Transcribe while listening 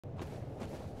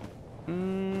It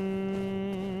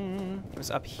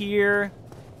was up here.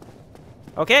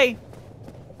 Okay.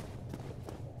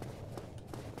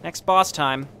 Next boss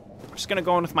time. I'm just gonna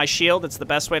go in with my shield. It's the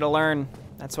best way to learn.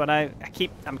 That's what I'm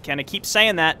gonna keep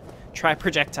saying that. Try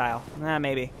projectile.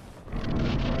 Maybe.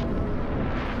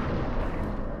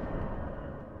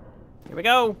 Here we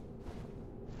go.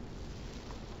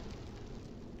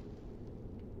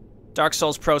 Dark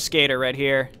Souls Pro Skater right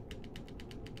here.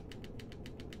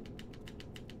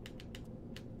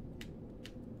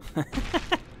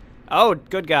 Oh,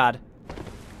 good God.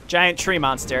 Giant tree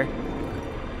monster.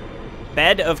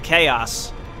 Bed of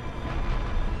Chaos.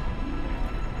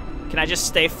 Can I just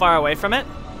stay far away from it?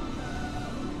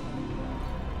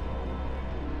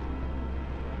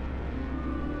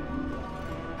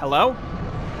 Hello?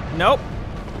 Nope.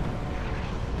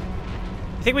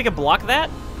 You think we can block that?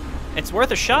 It's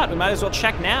worth a shot. We might as well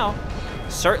check now.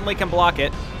 Certainly can block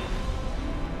it.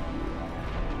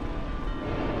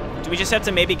 Do we just have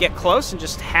to maybe get close and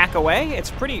just hack away?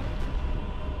 It's pretty...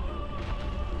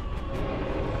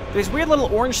 There's weird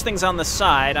little orange things on the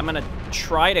side. I'm gonna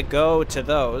try to go to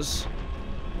those.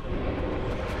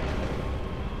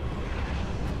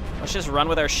 Let's just run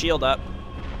with our shield up.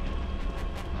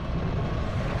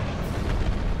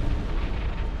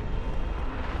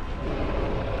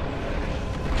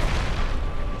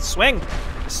 Swing!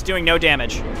 This is doing no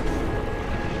damage.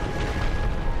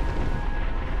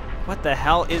 What the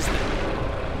hell is that?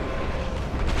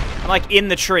 I'm like in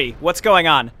the tree. What's going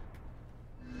on?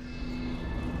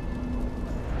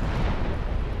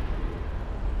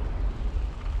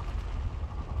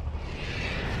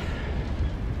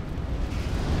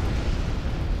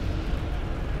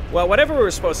 Well, whatever we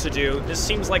were supposed to do, this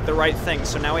seems like the right thing,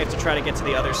 so now we have to try to get to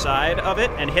the other side of it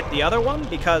and hit the other one,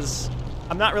 because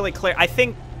I'm not really clear. I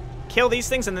think kill these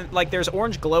things, and then, like, there's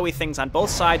orange glowy things on both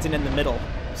sides and in the middle,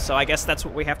 so I guess that's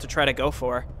what we have to try to go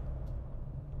for.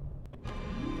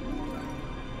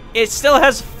 It still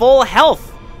has full health!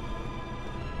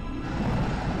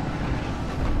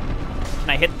 Can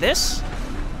I hit this?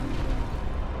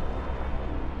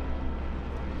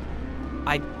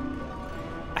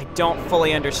 I don't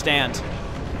fully understand.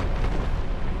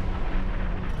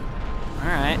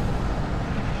 Alright.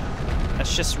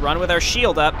 Let's just run with our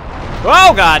shield up.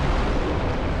 Oh, God!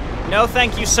 No,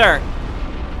 thank you, sir.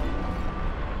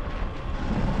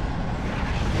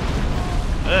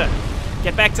 Ugh.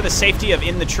 Get back to the safety of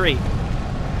in the tree.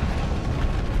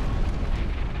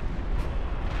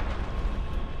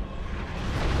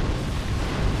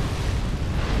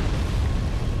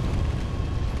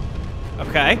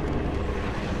 Okay.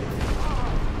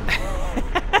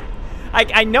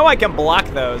 I know I can block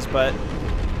those, but...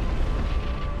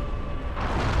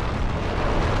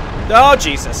 Oh,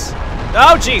 Jesus.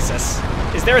 Oh, Jesus.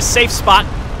 Is there a safe spot?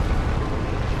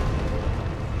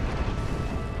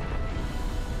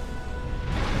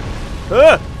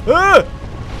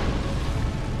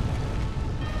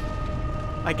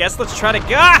 I guess let's try to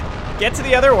get to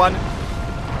the other one.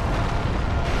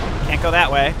 Can't go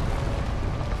that way.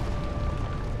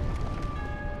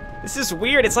 This is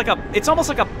weird. It's almost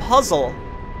like a puzzle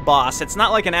boss. It's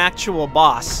not like an actual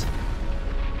boss.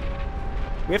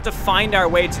 We have to find our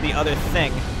way to the other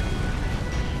thing.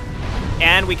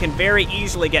 And we can very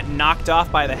easily get knocked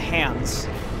off by the hands.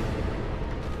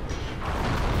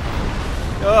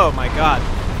 Oh my God.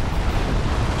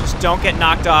 Just don't get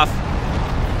knocked off.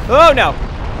 Oh no!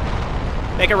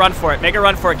 Make a run for it. Make a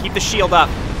run for it. Keep the shield up.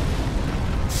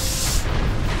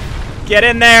 Get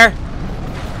in there!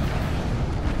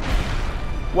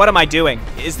 What am I doing?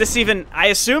 Is this even... I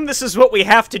assume this is what we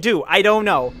have to do. I don't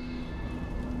know.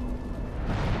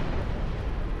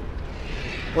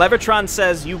 Levertron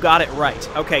says you got it right.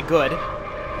 Okay, good.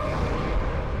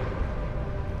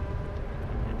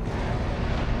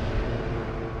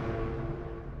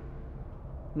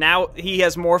 Now he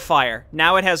has more fire.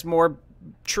 Now it has more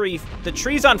tree. The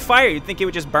tree's on fire. You'd think it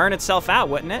would just burn itself out,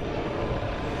 wouldn't it?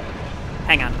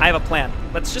 Hang on. I have a plan.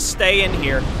 Let's just stay in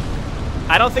here.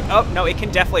 I don't think... Oh, no, it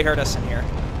can definitely hurt us in here.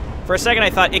 For a second, I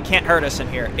thought it can't hurt us in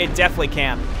here. It definitely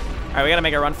can. All right, we got to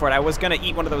make a run for it. I was going to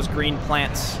eat one of those green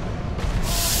plants.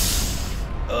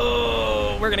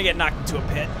 Oh, we're going to get knocked into a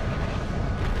pit.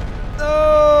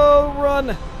 Oh,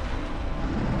 run.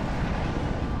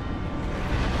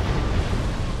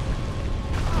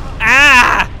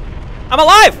 Ah! I'm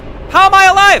alive! How am I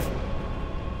alive?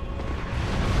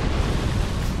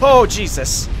 Oh,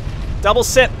 Jesus. Double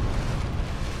sip.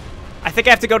 I think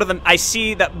I have to go to the... I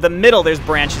see that the middle, there's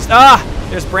branches. Ah!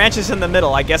 There's branches in the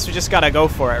middle. I guess we just gotta go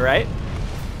for it, right?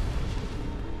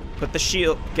 Put the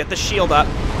shield... Get the shield up.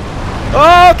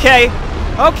 Okay!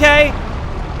 Okay!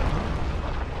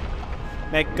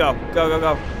 Go. Go, go,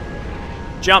 go.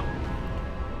 Jump.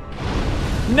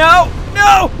 No!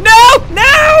 No! No!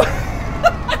 No!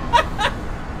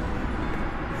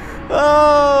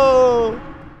 Oh!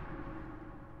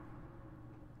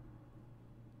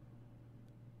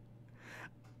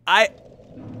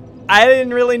 I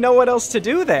didn't really know what else to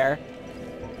do there.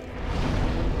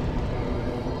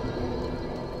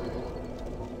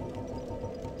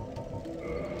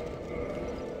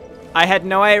 I had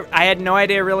no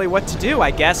idea really what to do,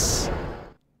 I guess.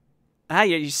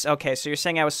 Okay, so you're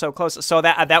saying I was so close. So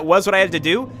that was what I had to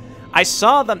do? I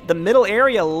saw the middle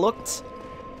area looked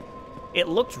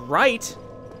right.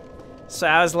 So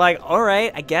I was like, all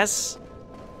right, I guess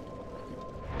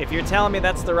if you're telling me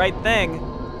that's the right thing.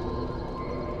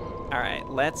 All right,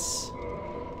 let's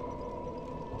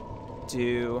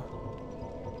do...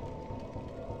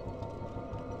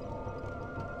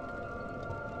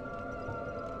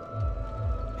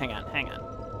 Hang on.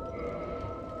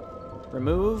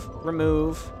 Remove.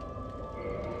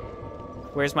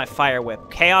 Where's my fire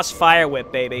whip? Chaos fire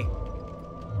whip, baby.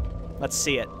 Let's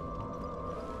see it.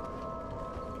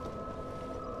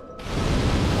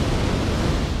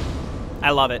 I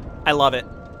love it. I love it.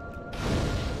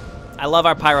 I love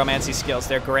our pyromancy skills.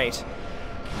 They're great.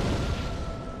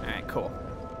 Alright, cool.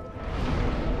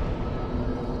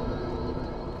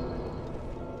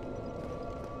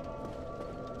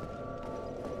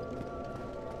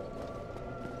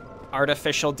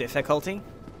 Artificial difficulty?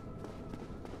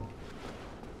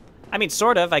 I mean,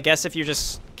 sort of. I guess if you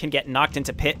just can get knocked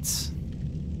into pits.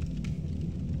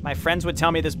 My friends would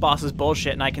tell me this boss is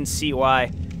bullshit, and I can see why.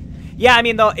 Yeah, I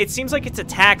mean, though, it seems like its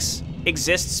attacks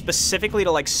exist specifically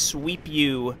to, like, sweep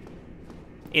you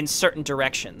in certain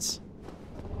directions.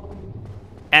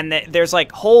 And there's,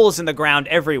 like, holes in the ground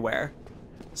everywhere.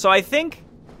 So I think...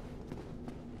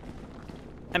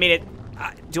 I mean,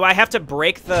 do I have to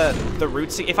break the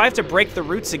roots? If I have to break the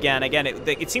roots again,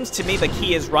 it seems to me the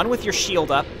key is run with your shield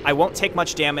up. I won't take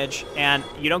much damage, and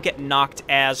you don't get knocked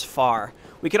as far.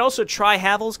 We could also try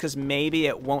Havels, because maybe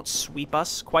it won't sweep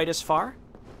us quite as far.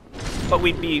 But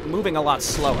we'd be moving a lot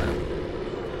slower.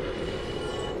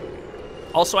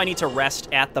 Also, I need to rest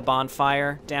at the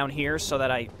bonfire down here so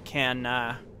that I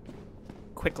can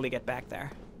quickly get back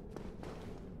there.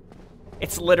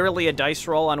 It's literally a dice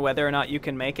roll on whether or not you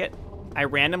can make it. I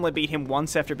randomly beat him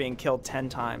once after being killed 10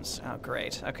 times. Oh,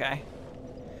 great. Okay.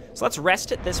 So let's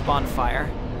rest at this bonfire.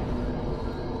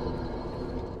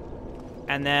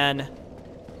 And then...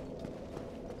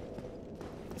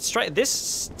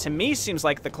 This, to me, seems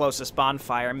like the closest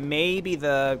bonfire. Maybe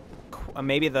the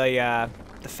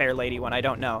fair lady one. I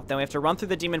don't know. Then we have to run through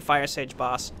the demon fire sage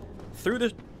boss, through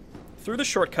the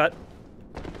shortcut.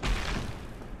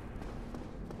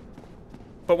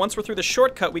 But once we're through the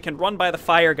shortcut, we can run by the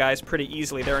fire guys pretty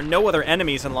easily. There are no other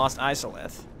enemies in Lost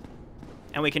Isolith,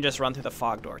 and we can just run through the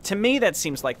fog door. To me, that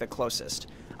seems like the closest.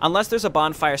 Unless there's a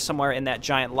bonfire somewhere in that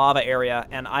giant lava area,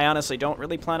 and I honestly don't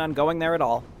really plan on going there at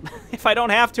all. If I don't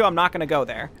have to, I'm not going to go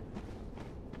there.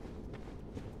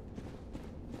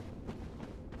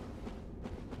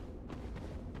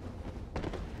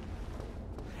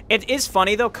 It is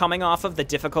funny, though, coming off of the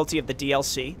difficulty of the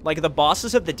DLC. Like, the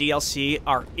bosses of the DLC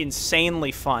are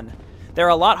insanely fun. They're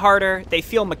a lot harder. They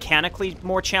feel mechanically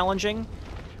more challenging.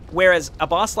 Whereas a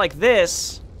boss like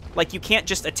this... Like, you can't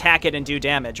just attack it and do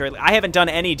damage. Or I haven't done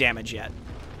any damage yet.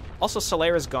 Also,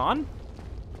 Solaire's gone?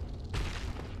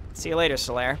 See you later,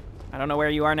 Solaire. I don't know where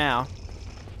you are now.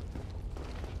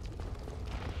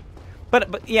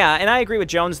 But yeah, and I agree with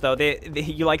Jones, though.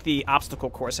 You like the obstacle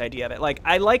course idea of it. Like,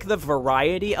 I like the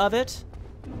variety of it.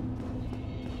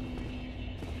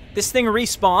 This thing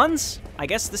respawns? I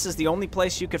guess this is the only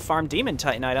place you could farm Demon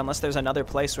Titanite, unless there's another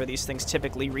place where these things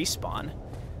typically respawn.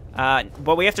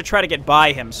 But we have to try to get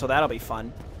by him, so that'll be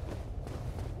fun.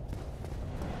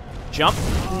 Jump.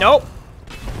 Nope.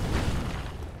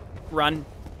 Run.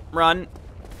 Run.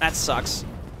 That sucks.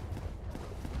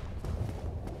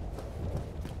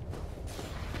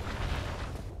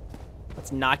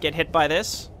 Let's not get hit by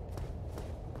this.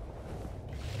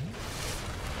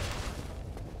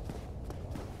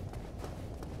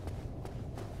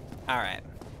 Alright.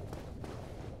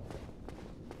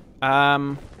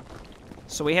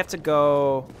 So we have to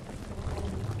go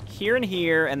here and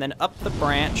here, and then up the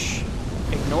branch.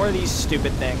 Ignore these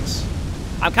stupid things.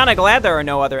 I'm kind of glad there are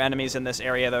no other enemies in this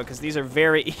area, though, because these are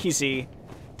very easy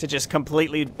to just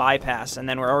completely bypass, and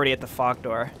then we're already at the fog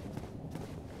door.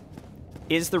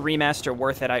 Is the remaster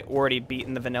worth it? I already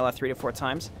beaten the vanilla 3 to 4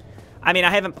 times. I mean,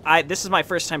 this is my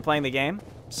first time playing the game,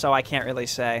 so I can't really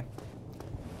say.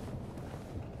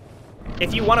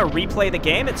 If you want to replay the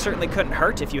game, it certainly couldn't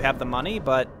hurt if you have the money,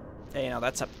 but Hey, you know,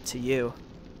 that's up to you.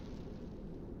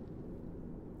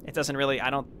 It doesn't really,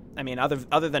 I mean,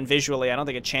 other than visually, I don't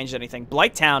think it changed anything.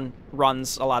 Blighttown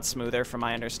runs a lot smoother, from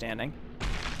my understanding.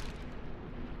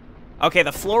 Okay,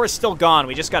 the floor is still gone.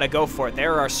 We just gotta go for it.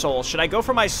 There are our souls. Should I go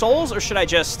for my souls, or should I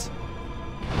just...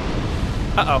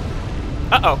 Uh-oh.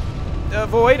 Uh-oh.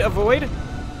 Avoid, avoid.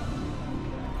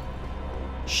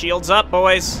 Shields up,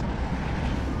 boys.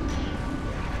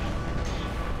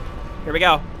 Here we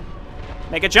go.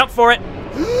 Make a jump for it.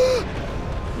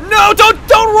 No, don't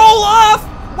roll off!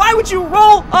 Why would you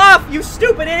roll off, you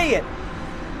stupid idiot?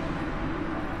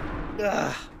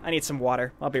 Ugh, I need some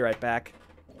water. I'll be right back.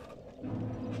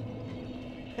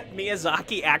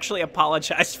 Miyazaki actually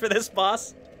apologized for this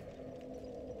boss?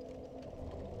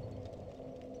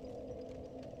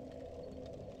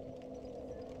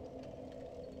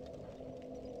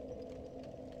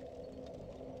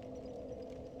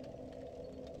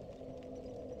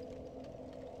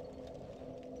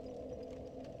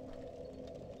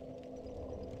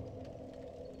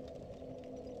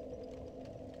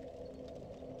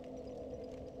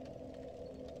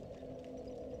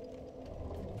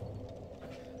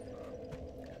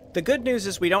 The good news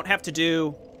is we don't have to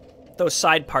do those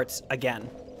side parts again.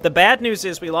 The bad news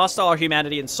is we lost all our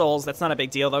humanity and souls. That's not a big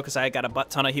deal, though, because I got a butt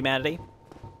ton of humanity.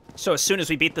 So as soon as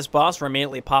we beat this boss, we're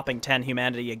immediately popping 10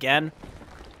 humanity again.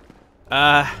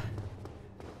 The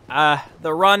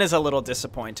run is a little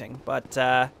disappointing, but,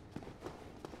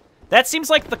 that seems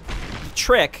like the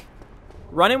trick.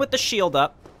 Run in with the shield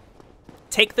up.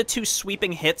 Take the 2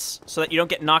 sweeping hits so that you don't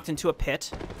get knocked into a pit.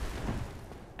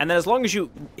 And then as long as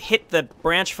you hit the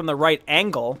branch from the right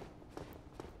angle...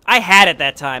 I had it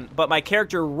that time, but my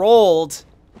character rolled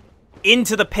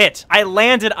into the pit. I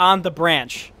landed on the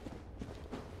branch.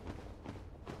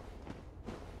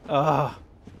 Ugh.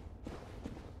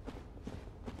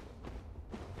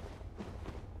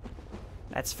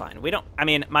 That's fine. We don't... I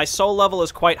mean, my soul level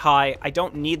is quite high. I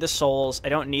don't need the souls. I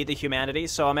don't need the humanity.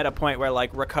 So I'm at a point where,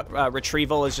 like,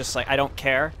 retrieval is just like, I don't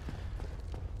care.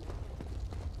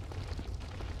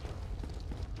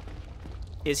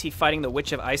 Is he fighting the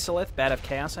Witch of Isolith? Bat of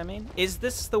Chaos, I mean? Is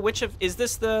this the Witch of... Is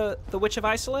this the Witch of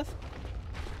Isolith?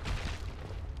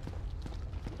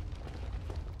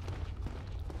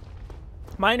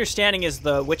 My understanding is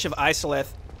the Witch of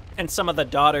Isolith and some of the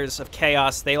Daughters of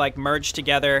Chaos, they, like, merged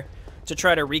together to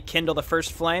try to rekindle the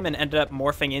first flame and ended up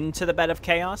morphing into the Bat of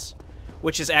Chaos,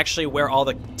 which is actually where all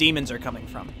the demons are coming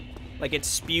from. Like, it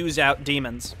spews out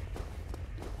demons.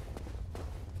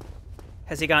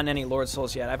 Has he gotten any Lord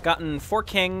Souls yet? I've gotten 4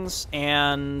 Kings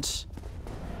and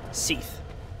Seath.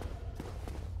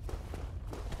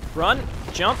 Run,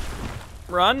 jump,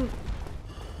 run.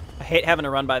 I hate having to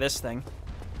run by this thing.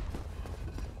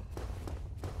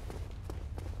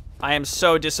 I am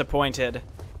so disappointed.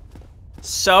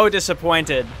 So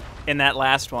disappointed in that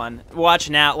last one. Watch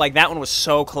now, like that one was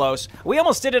so close. We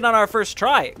almost did it on our first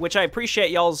try, which I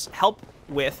appreciate y'all's help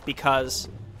with because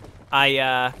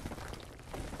I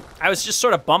was just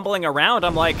sort of bumbling around.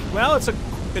 I'm like, well, it's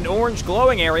an orange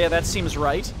glowing area. That seems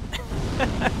right.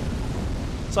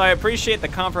 So I appreciate the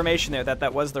confirmation there that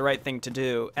that was the right thing to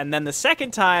do. And then the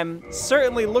second time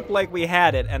certainly looked like we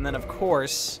had it. And then, of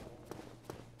course...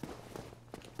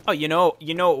 Oh, you know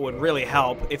it would really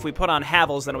help. If we put on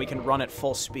Havels, then we can run at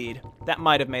full speed. That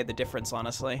might have made the difference,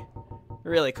 honestly. It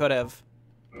really could have.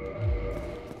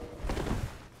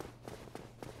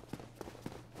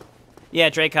 Yeah,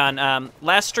 Dracon.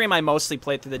 Last stream I mostly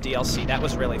played through the DLC. That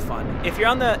was really fun. If you're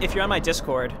on my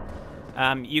Discord,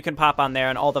 you can pop on there,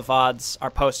 and all the VODs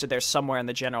are posted there somewhere in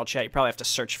the general chat. You probably have to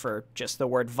search for just the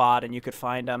word VOD, and you could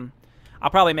find them. I'll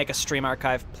probably make a stream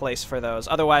archive place for those.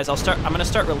 Otherwise, I'm gonna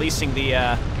start releasing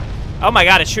the. Oh my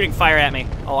God! It's shooting fire at me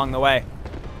along the way.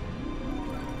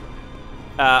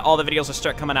 All the videos will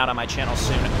start coming out on my channel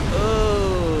soon.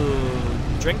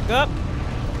 Ooh, drink up.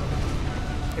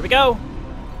 Here we go.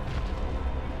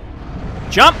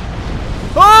 Jump!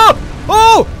 Oh!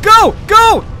 Oh! Go!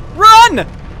 Go! Run!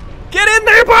 Get in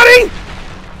there, buddy!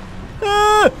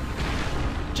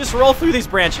 Just roll through these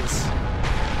branches.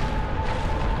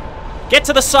 Get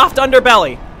to the soft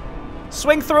underbelly.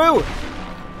 Swing through.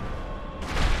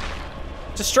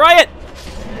 Destroy it.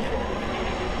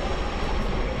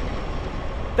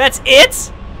 That's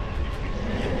it?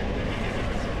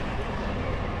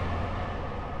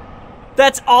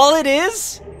 That's all it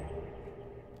is?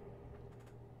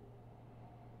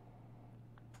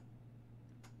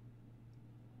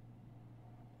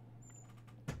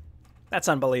 That's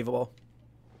unbelievable.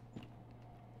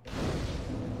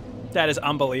 That is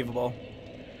unbelievable.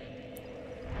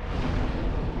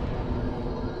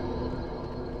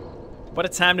 What a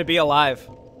time to be alive.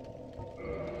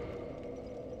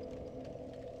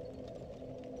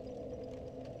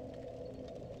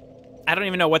 I don't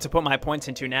even know what to put my points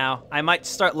into now. I might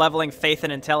start leveling Faith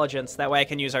and Intelligence. That way I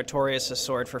can use Artorias'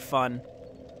 sword for fun.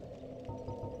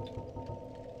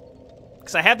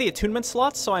 Because I have the attunement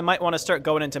slots, so I might want to start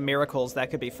going into Miracles. That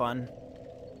could be fun.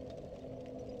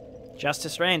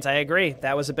 Justice Reigns, I agree.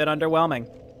 That was a bit underwhelming.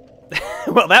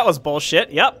 Well, that was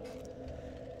bullshit. Yep.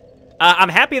 I'm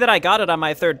happy that I got it on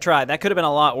my 3rd try. That could have been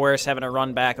a lot worse having to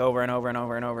run back over and over and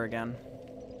over and over again.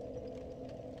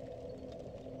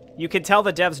 You could tell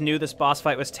the devs knew this boss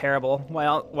fight was terrible.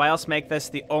 Well, why else make this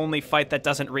the only fight that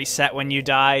doesn't reset when you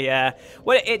die? Yeah.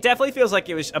 Well, it definitely feels like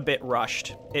it was a bit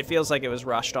rushed. It feels like it was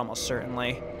rushed, almost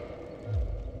certainly.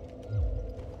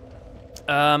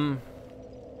 I'm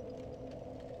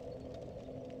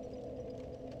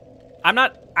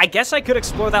not... I guess I could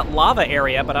explore that lava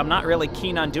area, but I'm not really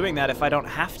keen on doing that if I don't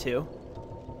have to.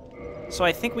 So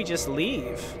I think we just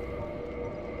leave.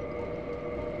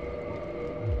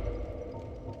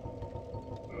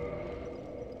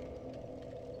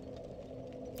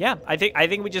 Yeah, I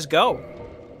think we just go.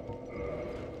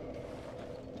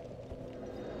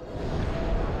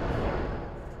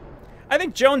 I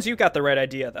think, Jones, you got the right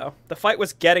idea, though. The fight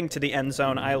was getting to the end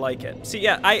zone. I like it. See,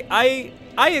 yeah, I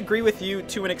agree with you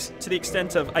to the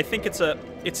extent of I think it's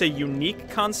a unique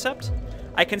concept.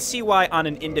 I can see why on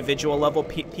an individual level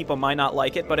people might not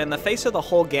like it, but in the face of the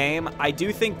whole game, I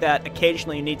do think that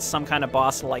occasionally you need some kind of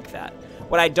boss like that.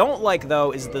 What I don't like,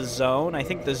 though, is the zone. I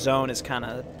think the zone is kind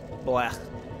of blech.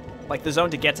 Like, the zone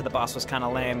to get to the boss was kind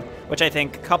of lame, which I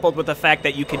think, coupled with the fact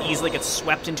that you can easily get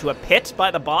swept into a pit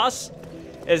by the boss,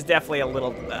 is definitely a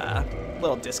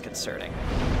little disconcerting.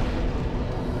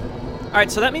 Alright,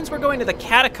 so that means we're going to the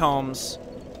catacombs,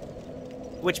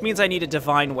 which means I need a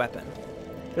divine weapon.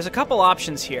 There's a couple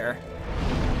options here.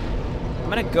 I'm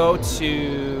gonna go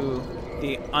to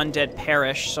the Undead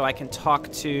Parish so I can talk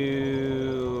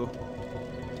to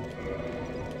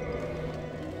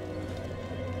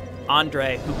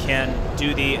Andre, who can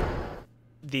do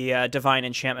the divine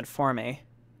enchantment for me.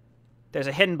 There's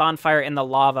a hidden bonfire in the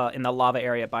lava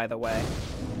area, by the way.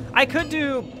 I could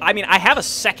do... I mean, I have a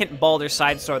second Baldur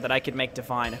side sword that I could make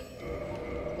divine.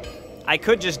 I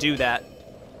could just do that.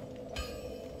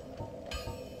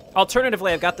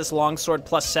 Alternatively, I've got this longsword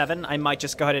 +7. I might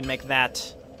just go ahead and make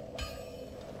that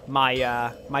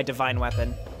my my divine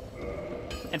weapon.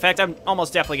 In fact, I'm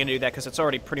almost definitely going to do that because it's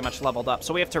already pretty much leveled up.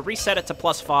 So we have to reset it to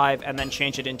 +5 and then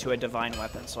change it into a divine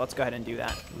weapon. So let's go ahead and do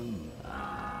that.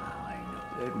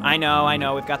 I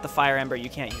know. We've got the fire ember. You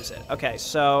can't use it. Okay,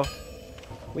 so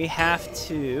we have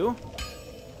to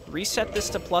reset this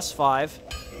to +5.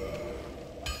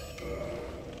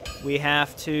 We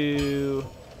have to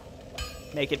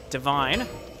make it divine.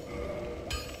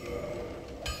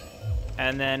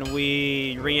 And then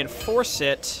we reinforce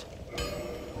it.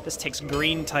 This takes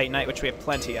green titanite, which we have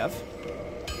plenty of.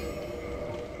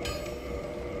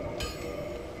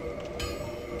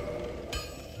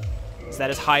 Is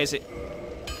that as high as it...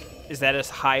 Is that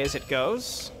as high as it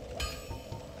goes?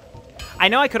 I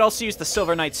know I could also use the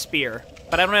Silver Knight Spear,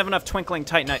 but I don't have enough Twinkling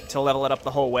Titanite to level it up the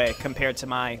whole way compared to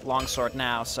my Longsword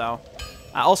now, so...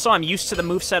 also, I'm used to the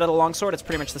moveset of the Longsword. It's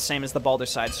pretty much the same as the Baldur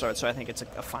Side Sword, so I think it's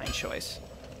a fine choice.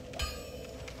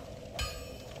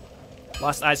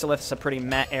 Lost Izalith is a pretty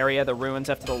meh area. The ruins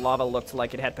after the lava looked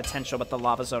like it had potential, but the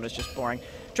lava zone is just boring.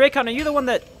 Dracon, are you the one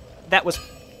that was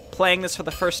playing this for the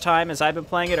first time as I've been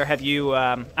playing it, or have you,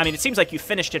 I mean, it seems like you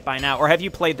finished it by now, or have you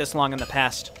played this long in the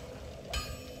past?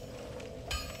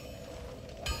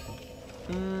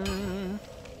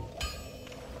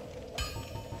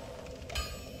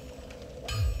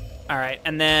 Alright,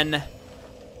 and then...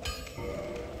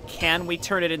 Can we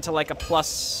turn it into, like, a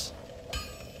plus...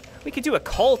 We could do a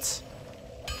cult.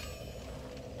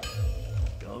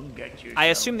 I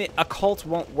assume the occult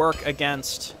won't work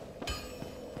against...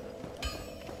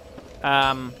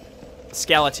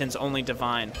 skeletons, only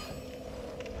divine.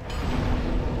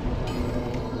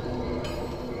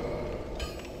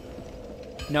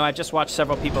 No, I've just watched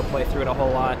several people play through it a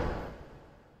whole lot.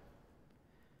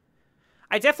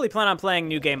 I definitely plan on playing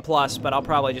New Game Plus, but I'll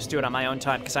probably just do it on my own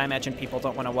time, because I imagine people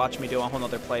don't want to watch me do a whole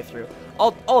nother playthrough.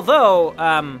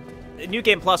 Although, New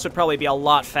Game Plus would probably be a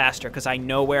lot faster, because I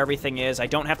know where everything is. I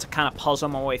don't have to kind of puzzle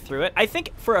my way through it. I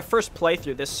think for a first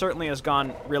playthrough, this certainly has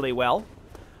gone really well,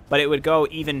 but it would go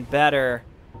even better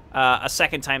a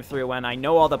second time through when I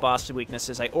know all the boss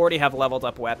weaknesses. I already have leveled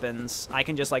up weapons. I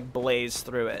can just, like, blaze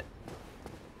through it.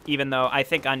 Even though I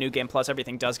think on New Game Plus,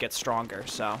 everything does get stronger,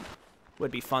 so... Would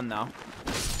be fun, though.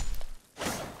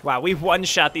 Wow, we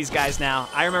one-shot these guys now.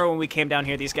 I remember when we came down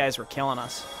here, these guys were killing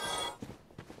us.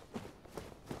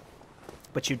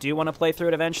 But you do want to play through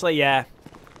it eventually? Yeah.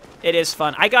 It is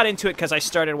fun. I got into it because I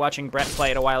started watching Brett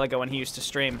play it a while ago when he used to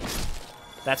stream.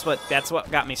 That's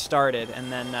what got me started,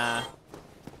 and then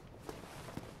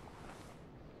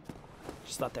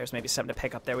just thought there was maybe something to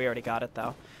pick up there. We already got it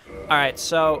though. All right,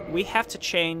 so we have to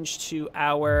change to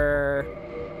our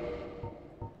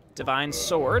Divine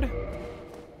Sword.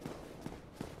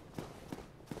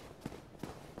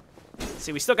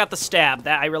 See, we still got the stab.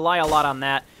 That I rely a lot on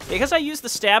that. Because I use the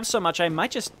stab so much, I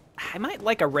might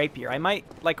like a rapier. I might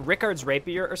like Rickard's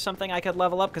rapier or something I could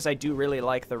level up because I do really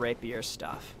like the rapier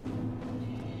stuff.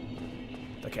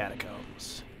 The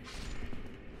catacombs.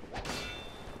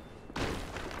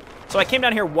 So I came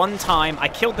down here one time, I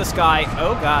killed this guy,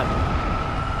 oh god,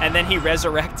 and then he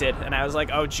resurrected, and I was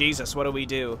like, oh Jesus, what do we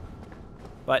do?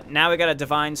 But now we got a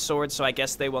Divine Sword, so I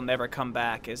guess they will never come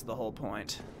back, is the whole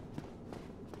point.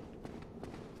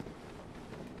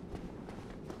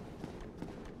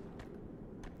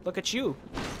 Look at you.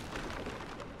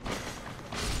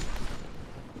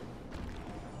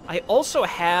 I also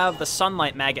have the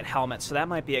Sunlight Maggot helmet, so that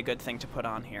might be a good thing to put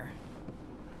on here.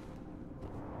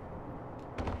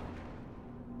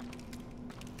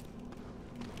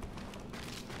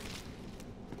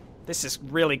 This is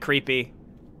really creepy.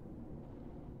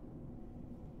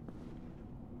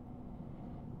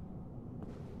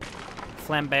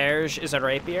 Flamberge is a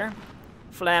rapier.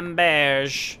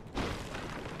 Flamberge.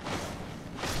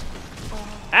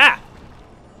 Ah!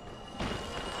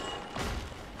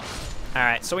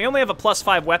 Alright, so we only have a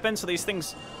 +5 weapon, so these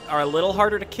things are a little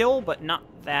harder to kill, but not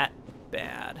that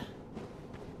bad.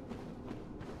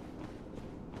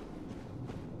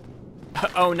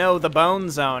 Oh no, the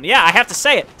bone zone. Yeah, I have to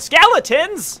say it.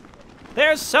 Skeletons!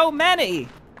 There's so many!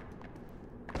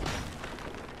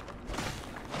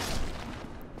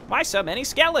 Why so many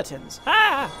skeletons?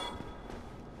 Ah!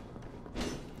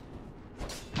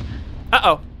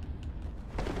 Uh-oh.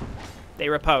 They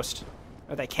riposte.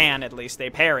 Or they can, at least. They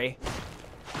parry.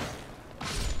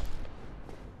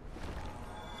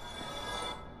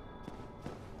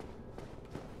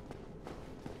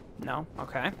 No?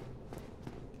 Okay.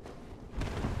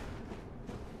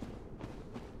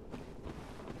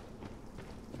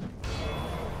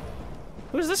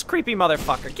 Who's this creepy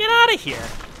motherfucker? Get out of here!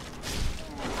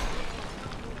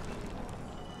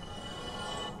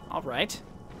 Alright.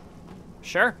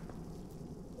 Sure.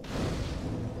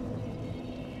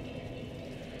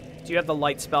 Do you have the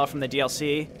light spell from the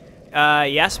DLC?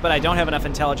 Yes, but I don't have enough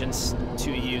intelligence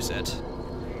to use it.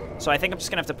 So I think I'm just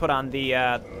gonna have to put on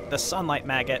the Sunlight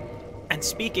Maggot. And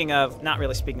speaking of, not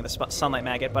really speaking of the Sunlight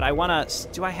Maggot, but I wanna,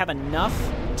 do I have enough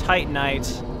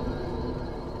Titanite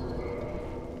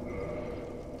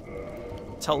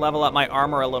to level up my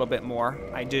armor a little bit more?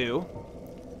 I do.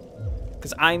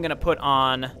 Because I'm gonna put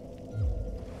on,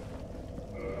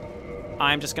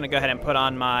 I'm just gonna go ahead and put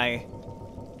on my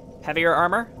heavier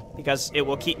armor, because it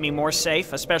will keep me more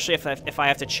safe, especially if I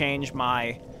have to change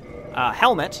my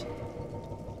helmet.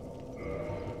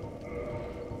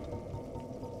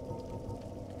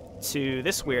 To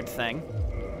this weird thing.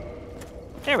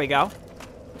 There we go.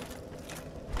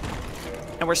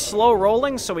 And we're slow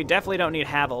rolling, so we definitely don't need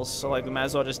Havels, so like we might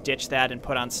as well just ditch that and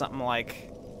put on something like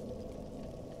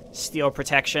steel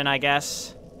protection, I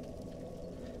guess.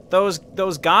 Those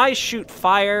guys shoot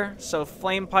fire, so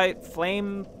flame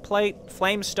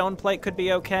stone plate could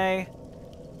be okay.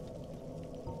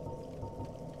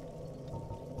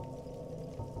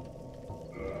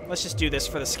 Let's just do this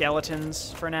for the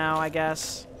skeletons for now, I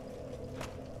guess.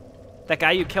 That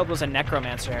guy you killed was a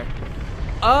necromancer.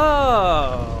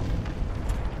 Oh!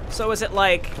 So is it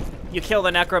like you kill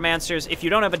the necromancers, if you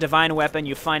don't have a divine weapon,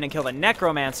 you find and kill the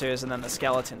necromancers, and then the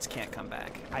skeletons can't come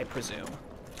back, I presume.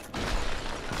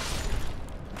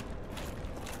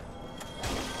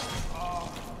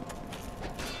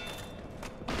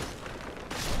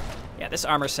 Yeah, this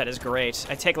armor set is great.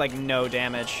 I take, like, no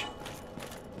damage.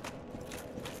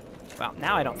 Well,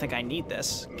 now I don't think I need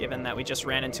this, given that we just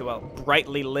ran into a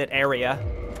brightly lit area.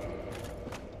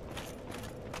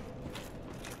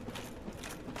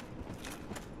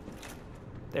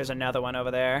 There's another one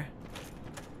over there.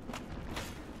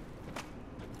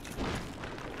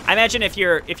 I imagine if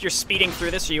you're speeding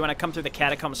through this or you want to come through the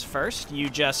catacombs first, you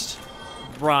just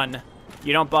run.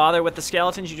 You don't bother with the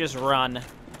skeletons, you just run.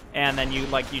 And then you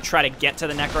try to get to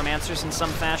the necromancers in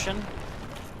some fashion.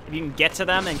 If you can get to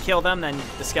them and kill them, then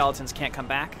the skeletons can't come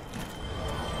back.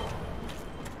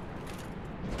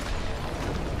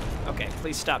 Okay,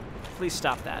 please stop. Please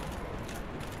stop that.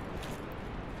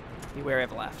 Beware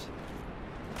of left.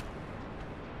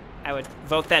 I would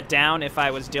vote that down if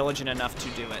I was diligent enough to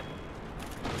do it.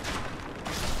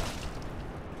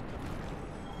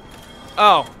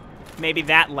 Oh, maybe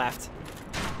that left.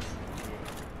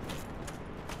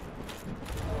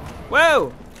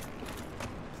 Whoa!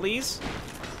 Please?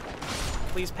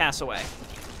 Please pass away.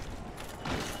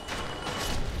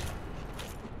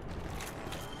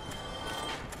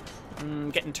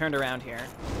 Getting turned around here.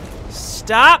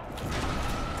 Stop!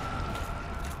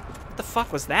 What the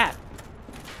fuck was that?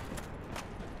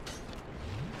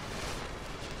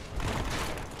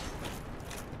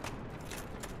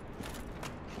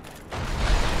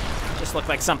 Just looked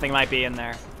like something might be in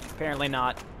there. Apparently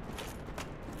not.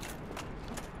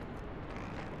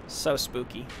 So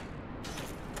spooky.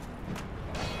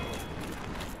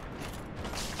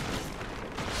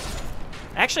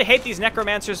 I actually hate these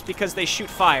necromancers because they shoot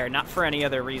fire, not for any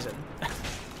other reason.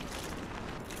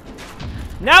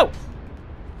 No!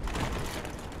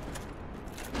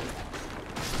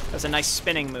 That was a nice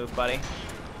spinning move, buddy.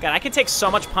 God, I could take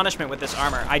so much punishment with this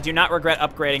armor. I do not regret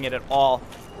upgrading it at all.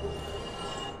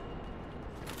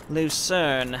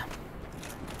 Lucerne.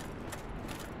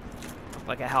 Look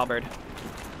like a halberd.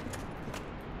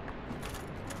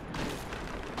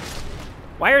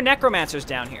 Why are necromancers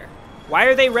down here? Why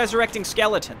are they resurrecting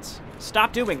skeletons?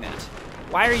 Stop doing that.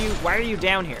 Why are you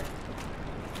down here?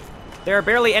 There are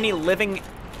barely any living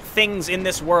things in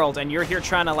this world, and you're here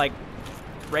trying to, like,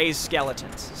 raise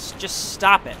skeletons. Just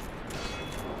stop it.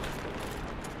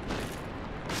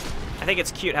 I think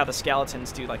it's cute how the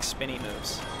skeletons do, like, spinny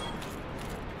moves.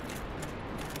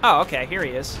 Oh, okay, here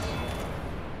he is.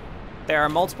 There are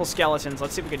multiple skeletons.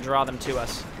 Let's see if we can draw them to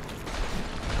us.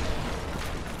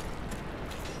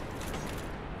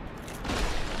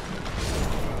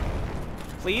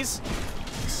 Please?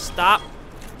 Stop.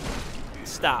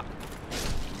 Stop.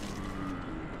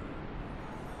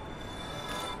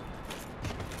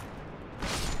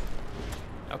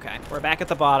 Okay, we're back at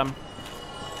the bottom.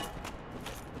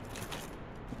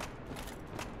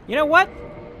 You know what?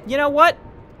 You know what?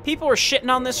 People were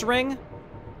shitting on this ring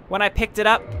when I picked it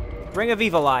up. Ring of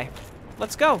Evil Eye.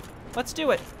 Let's go. Let's do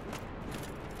it.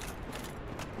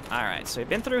 Alright, so we've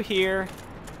been through here.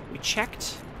 We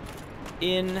checked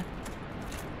in...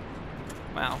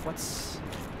 Wow, what's...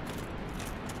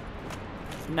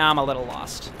 Now I'm a little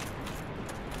lost.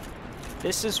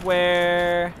 This is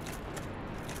where...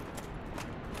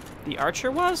 the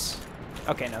archer was?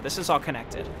 Okay, no, this is all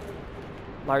connected.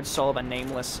 Large soul of a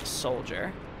nameless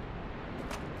soldier.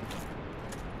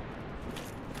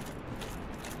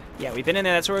 Yeah, we've been in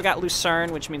there. That's where we got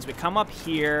Lucerne, which means we come up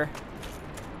here.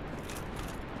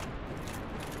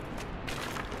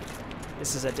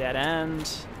 This is a dead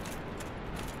end.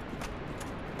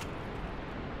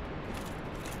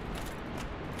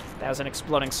 That was an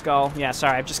exploding skull. Yeah,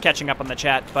 sorry, I'm just catching up on the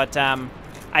chat. But I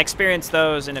experienced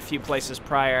those in a few places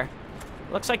prior.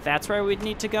 Looks like that's where we'd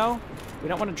need to go. We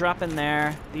don't want to drop in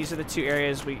there. These are the two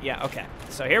areas we... Yeah, okay.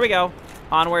 So here we go.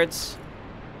 Onwards.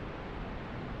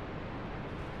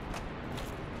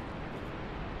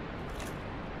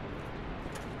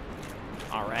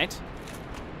 All right.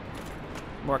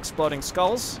 More exploding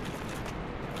skulls.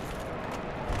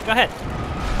 Go ahead.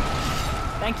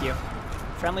 Thank you.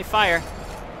 Friendly fire.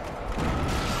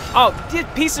 Oh,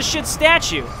 piece of shit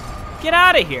statue. Get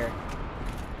out of here.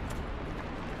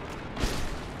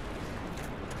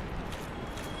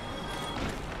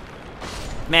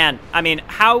 Man, I mean,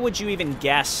 how would you even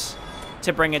guess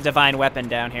to bring a divine weapon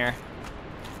down here?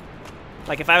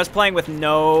 Like, if I was playing with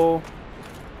no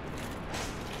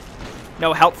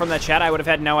help from the chat, I would have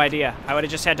had no idea. I would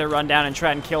have just had to run down and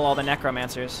try and kill all the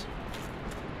necromancers.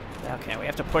 Okay, we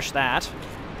have to push that.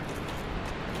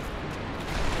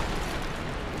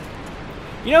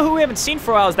 You know who we haven't seen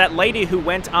for a while is that lady who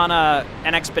went on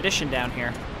an expedition down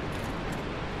here.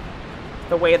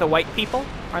 The Way of the White People.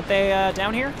 Aren't they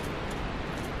down here?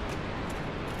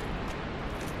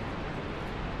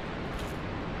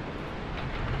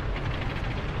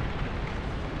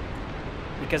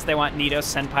 Because they want Nito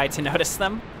Senpai to notice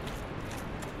them.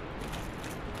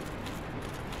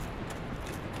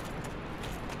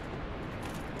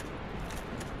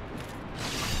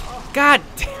 God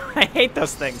damn, I hate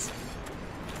those things.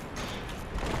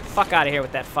 Fuck out of here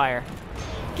with that fire.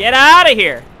 Get out of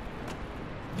here!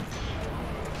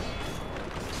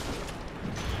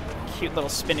 Cute little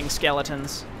spinning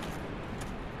skeletons.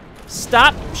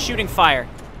 Stop shooting fire.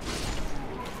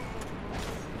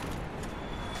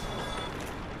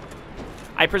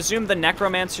 I presume the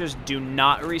necromancers do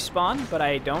not respawn, but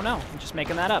I don't know. I'm just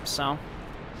making that up, so.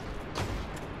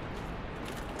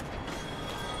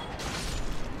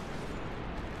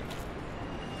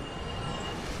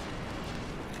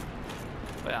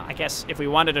 Well, I guess if we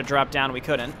wanted to drop down, we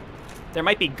couldn't. There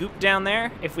might be goop down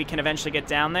there if we can eventually get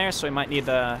down there, so we might need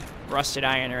the rusted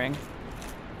iron ring.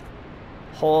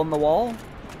 Hole in the wall.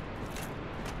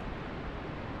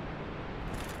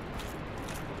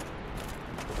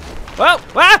 Whoa!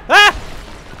 Ah! Ah!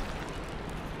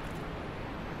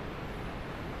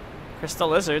 Crystal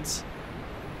lizards.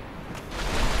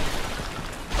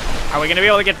 Are we gonna be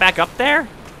able to get back up there?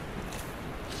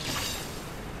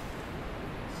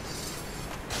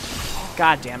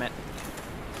 God damn it.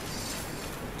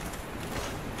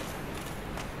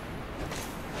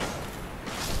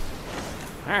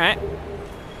 Alright.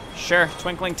 Sure,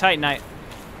 Twinkling Titanite.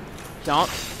 Don't.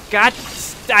 God,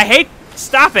 I hate.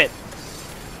 Stop it.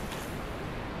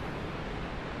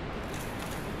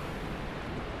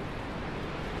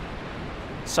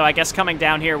 So I guess coming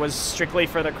down here was strictly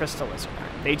for the crystal lizard.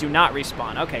 They do not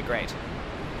respawn. Okay, great.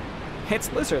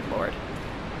 It's Lizard Lord.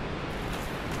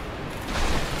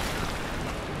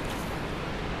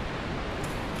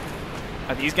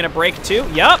 Are these gonna break too?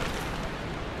 Yup.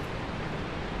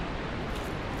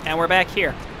 And we're back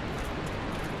here.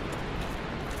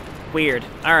 Weird.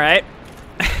 Alright.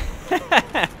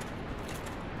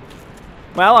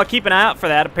 Well, I'll keep an eye out for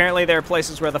that. Apparently there are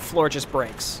places where the floor just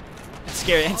breaks.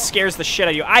 It scares the shit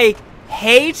out of you. I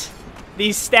hate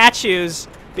these statues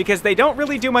because they don't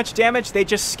really do much damage. They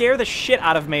just scare the shit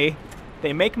out of me.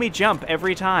 They make me jump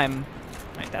every time.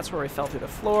 Alright, that's where we fell through the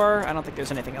floor. I don't think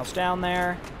there's anything else down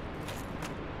there.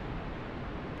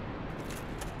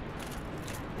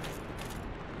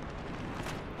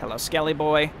 Hello, Skelly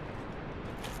boy.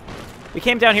 We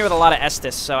came down here with a lot of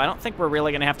Estus, so I don't think we're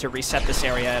really going to have to reset this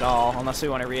area at all, unless we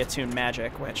want to reattune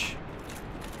magic, which...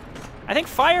 I think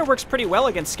fire works pretty well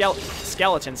against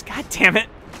skeletons. God damn it.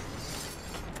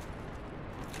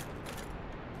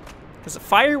 Because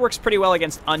fire works pretty well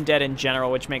against undead in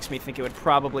general, which makes me think it would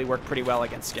probably work pretty well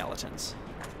against skeletons.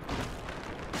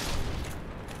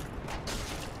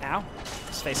 Ow.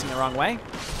 It's facing the wrong way.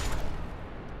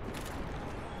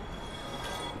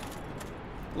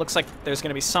 Looks like there's going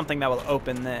to be something that will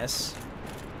open this.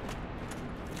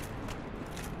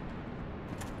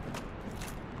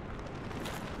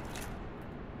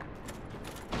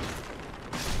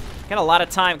 Got a lot of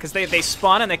time, because they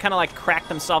spawn and they kind of like crack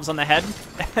themselves on the head,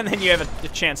 and then you have a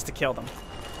chance to kill them.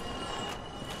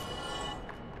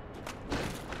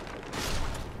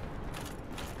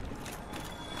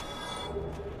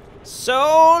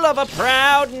 Soul of a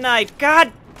proud knight.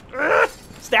 God! Ugh,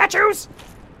 statues!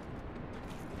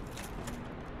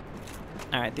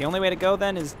 Alright, the only way to go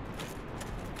then is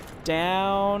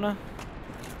down. I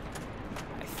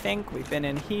think we've been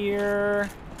in here.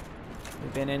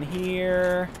 We've been in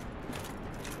here.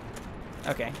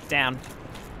 Okay, down.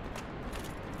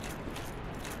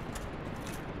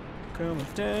 Coming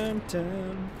down,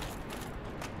 down.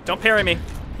 Don't parry me.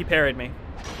 He parried me.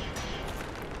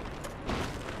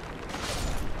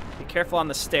 Be careful on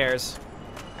the stairs.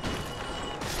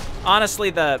 Honestly,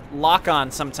 the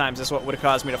lock-on sometimes is what would have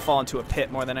caused me to fall into a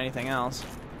pit more than anything else.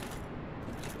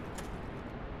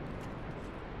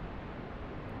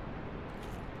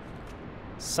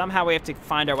 Somehow we have to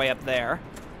find our way up there.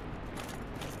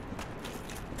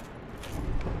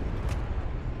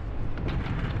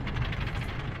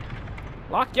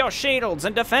 Lock your shields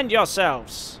and defend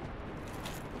yourselves.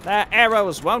 Their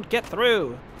arrows won't get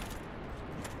through.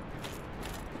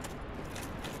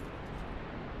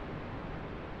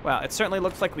 Well, it certainly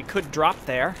looks like we could drop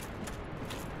there.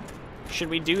 Should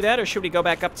we do that, or should we go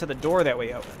back up to the door that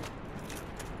we opened?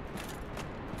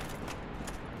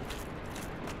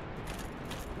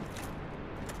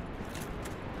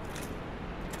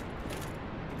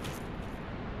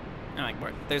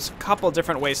 There's a couple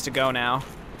different ways to go now.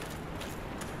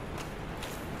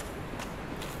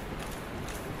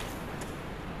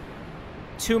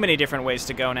 Too many different ways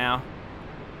to go now.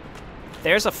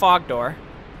 There's a fog door.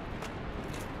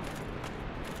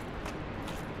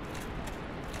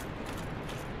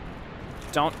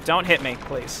 Don't hit me,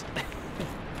 please.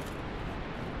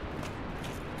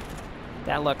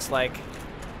 That looks like...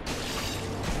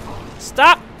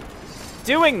 Stop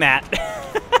doing that!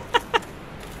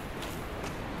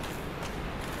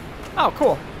 Oh,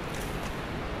 cool.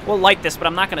 We'll light this, but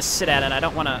I'm not gonna sit at it. I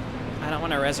don't wanna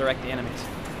resurrect the enemies.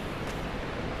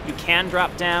 You can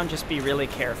drop down, just be really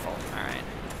careful. Alright.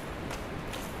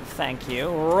 Thank you.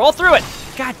 Roll through it!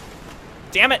 God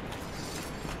damn it!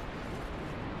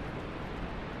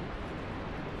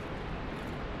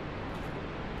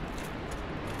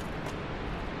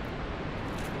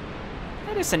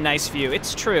 That is a nice view,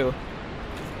 it's true.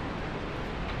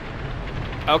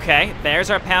 Okay,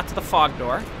 there's our path to the fog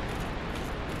door.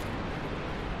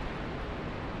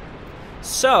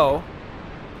 So,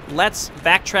 let's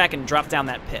backtrack and drop down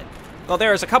that pit. Well,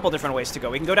 there's a couple different ways to go.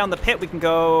 We can go down the pit, we can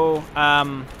go,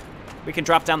 we can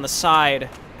drop down the side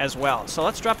as well. So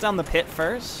let's drop down the pit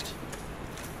first,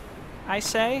 I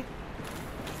say.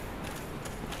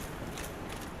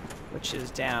 which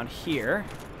is down here.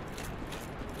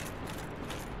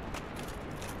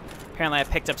 Apparently I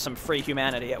picked up some free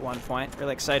humanity at one point.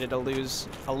 Really excited to lose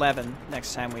 11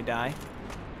 next time we die.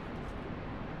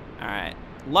 Alright.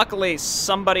 Luckily,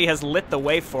 somebody has lit the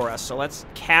way for us, so let's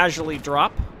casually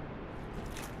drop.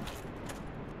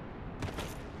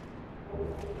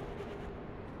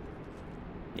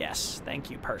 Yes, thank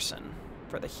you, person,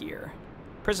 for the here.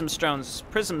 Prism stones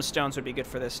would be good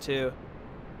for this, too.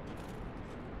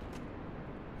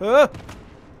 Ah!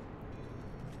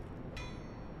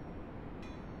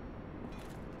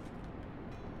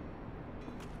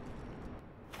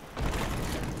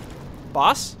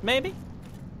 Boss, maybe?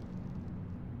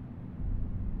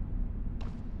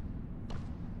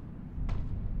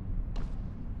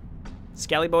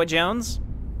 Skelly Boy Jones?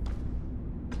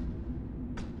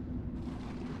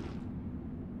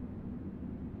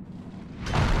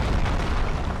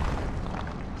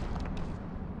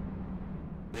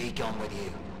 Be gone with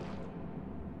you.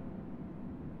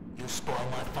 You'll spoil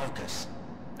my focus.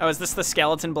 Oh, is this the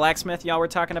skeleton blacksmith y'all were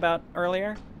talking about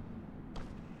earlier?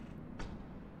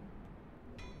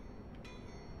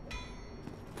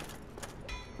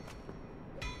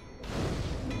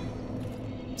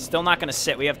 Still not gonna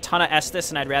sit. We have a ton of Estus,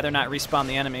 and I'd rather not respawn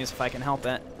the enemies if I can help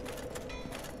it.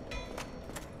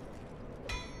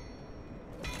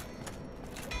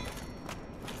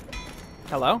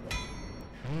 Hello?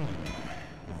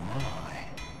 Why?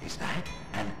 Is that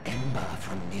an ember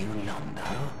from New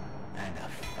Londo? And a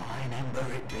fine ember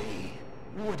it be.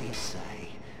 What'd he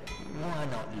say? Why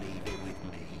not leave it with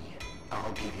me?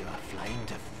 I'll give you a flame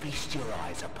to feast your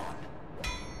eyes upon.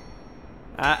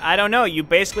 I don't know. You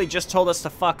basically just told us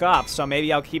to fuck off, so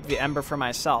maybe I'll keep the ember for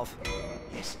myself.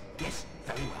 Yes,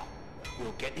 very well.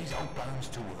 We'll get these old bones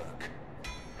to work.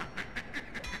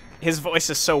 His voice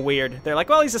is so weird. They're like,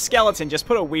 well, he's a skeleton. Just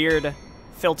put a weird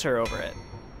filter over it.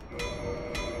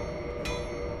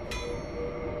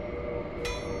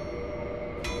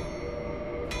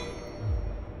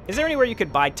 Is there anywhere you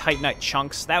could buy Titanite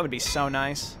chunks? That would be so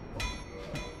nice.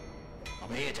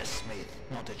 I'm here to smith,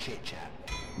 not to chit-chat.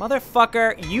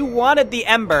 Motherfucker, you wanted the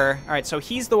ember. Alright, so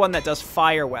he's the one that does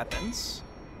fire weapons.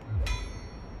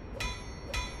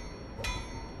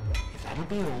 If that'll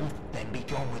be all, then be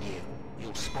gone with you.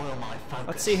 You'll spoil my focus.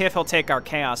 Let's see if he'll take our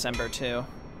Chaos Ember, too.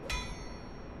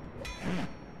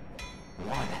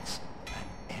 Why, that's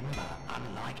an ember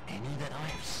unlike any that I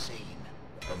have seen.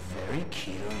 A very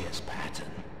curious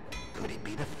pattern. Could it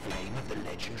be the flame of the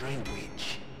legendary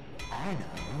witch? I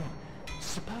know.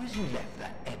 Suppose you left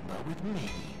that ember with me.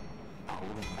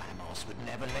 Old Vamos would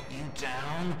never let you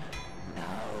down. No,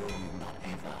 not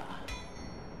ever.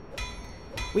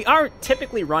 We are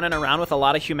typically running around with a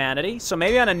lot of humanity, so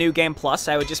maybe on a New Game Plus,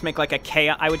 I would just make like a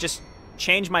Chaos... I would just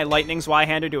change my Lightning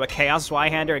Zweihander to a Chaos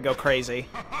Zweihander and go crazy.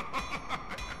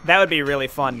 That would be really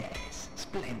fun. Yes,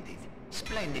 splendid.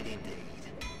 Splendid indeed.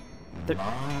 The, My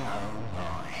oh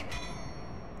my.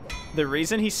 the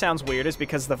reason he sounds weird is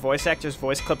because the voice actor's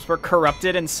voice clips were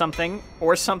corrupted in something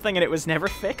or something and it was never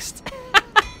fixed.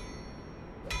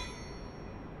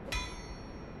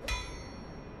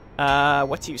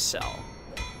 What do you sell?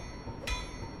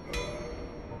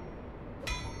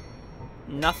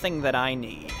 Nothing that I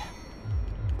need.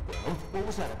 Well, what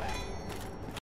was that about?